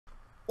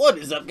What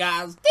is up,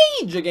 guys?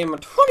 DJ Gamer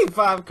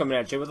 25 coming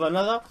at you with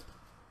another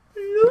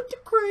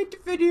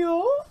Lootcrate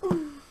video.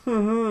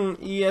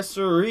 Yes,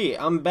 sirree.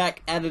 I'm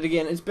back at it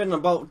again. It's been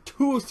about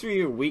 2 or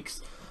 3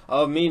 weeks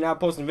of me not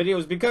posting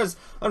videos because,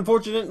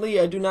 unfortunately,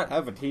 I do not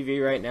have a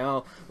TV right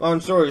now. Long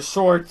story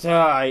short,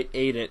 I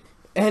ate it.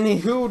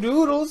 Anywho,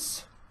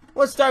 doodles,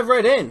 let's dive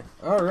right in.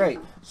 Alright,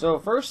 so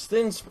first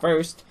things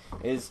first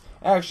is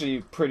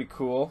actually pretty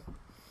cool.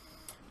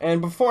 And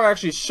before I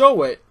actually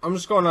show it, I'm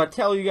just going to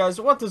tell you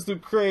guys what this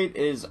Lootcrate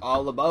is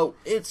all about.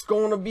 It's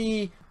going to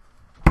be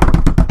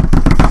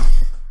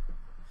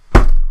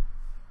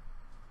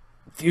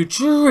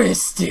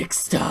futuristic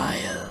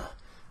style.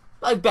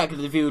 Like Back to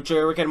the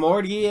Future, Rick and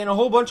Morty, and a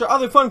whole bunch of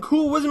other fun,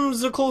 cool,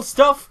 whimsical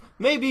stuff.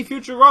 Maybe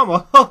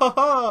Futurama.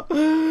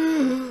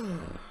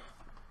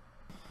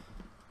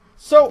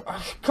 So,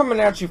 coming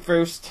at you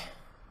first,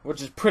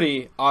 which is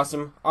pretty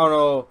awesome. I don't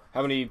know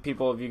how many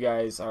people of you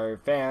guys are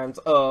fans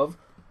of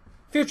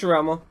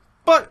Futurama,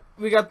 but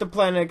we got the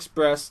Planet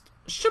Express.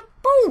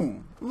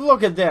 Shaboom!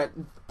 Look at that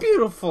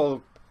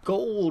beautiful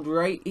gold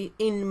right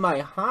in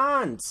my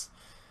hands.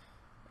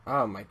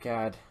 Oh my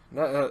god,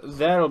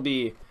 that'll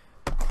be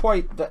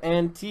quite the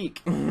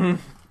antique.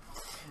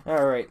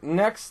 Alright,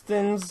 next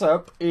things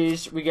up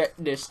is we get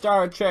the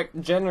Star Trek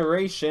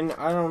Generation.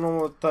 I don't know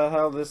what the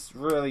hell this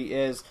really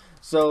is,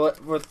 so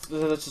let's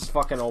just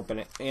fucking open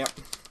it. Yep.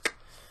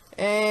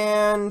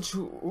 And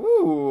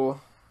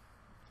ooh.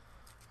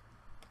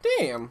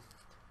 Damn.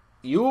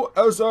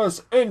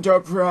 USS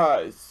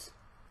Enterprise.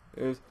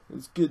 Let's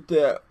get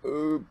that.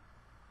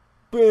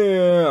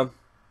 Bam.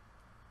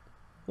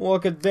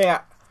 Look at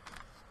that.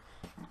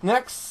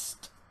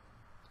 Next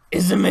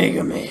is a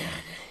Mega Man.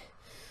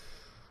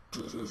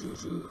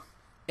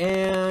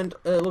 And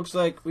it looks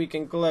like we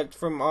can collect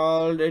from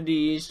all of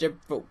these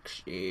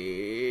folks.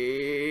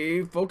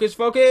 Focus,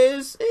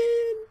 focus,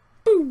 and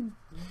boom.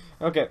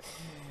 Okay.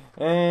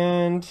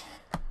 And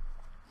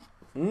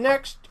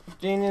next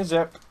thing is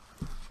up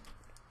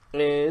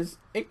is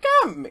a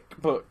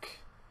comic book.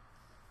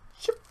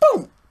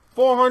 Shaboom!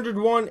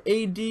 401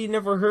 AD,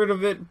 never heard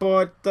of it,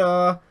 but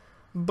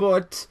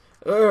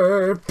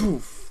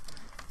poof.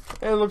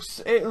 It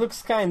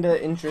looks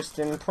kinda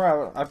interesting.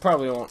 I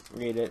probably won't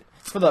read it.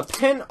 For the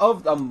pin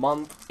of the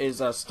month is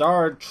a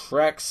Star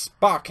Trek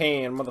Spock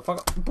hand,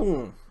 motherfucker.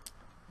 Boom.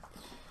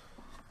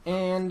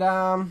 And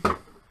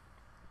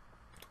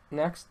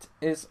next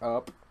is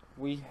up.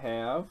 We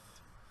have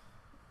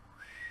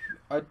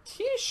a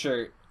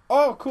t-shirt.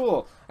 Oh,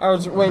 cool. I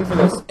was waiting for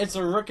this. It's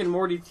a Rick and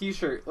Morty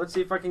t-shirt. Let's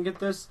see if I can get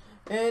this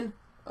in.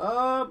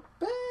 Bam.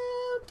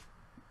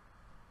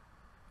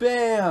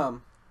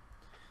 Bam.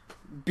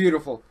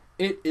 Beautiful.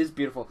 It is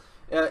beautiful.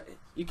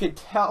 You can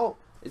tell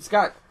it's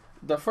got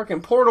the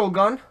freaking portal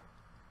gun.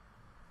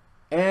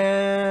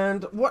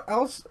 And what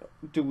else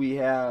do we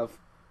have?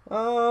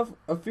 A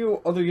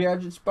few other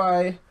gadgets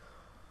by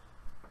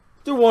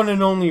the one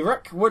and only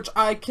Rick, which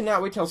I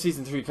cannot wait till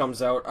Season 3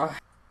 comes out.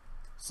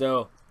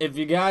 So, if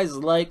you guys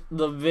liked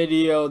the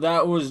video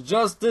that was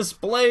just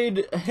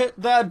displayed, hit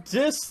that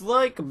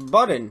dislike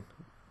button.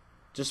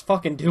 Just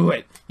fucking do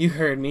it. You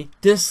heard me.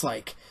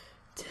 Dislike.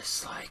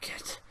 Dislike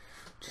it.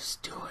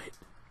 Just do it.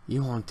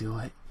 You won't do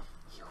it.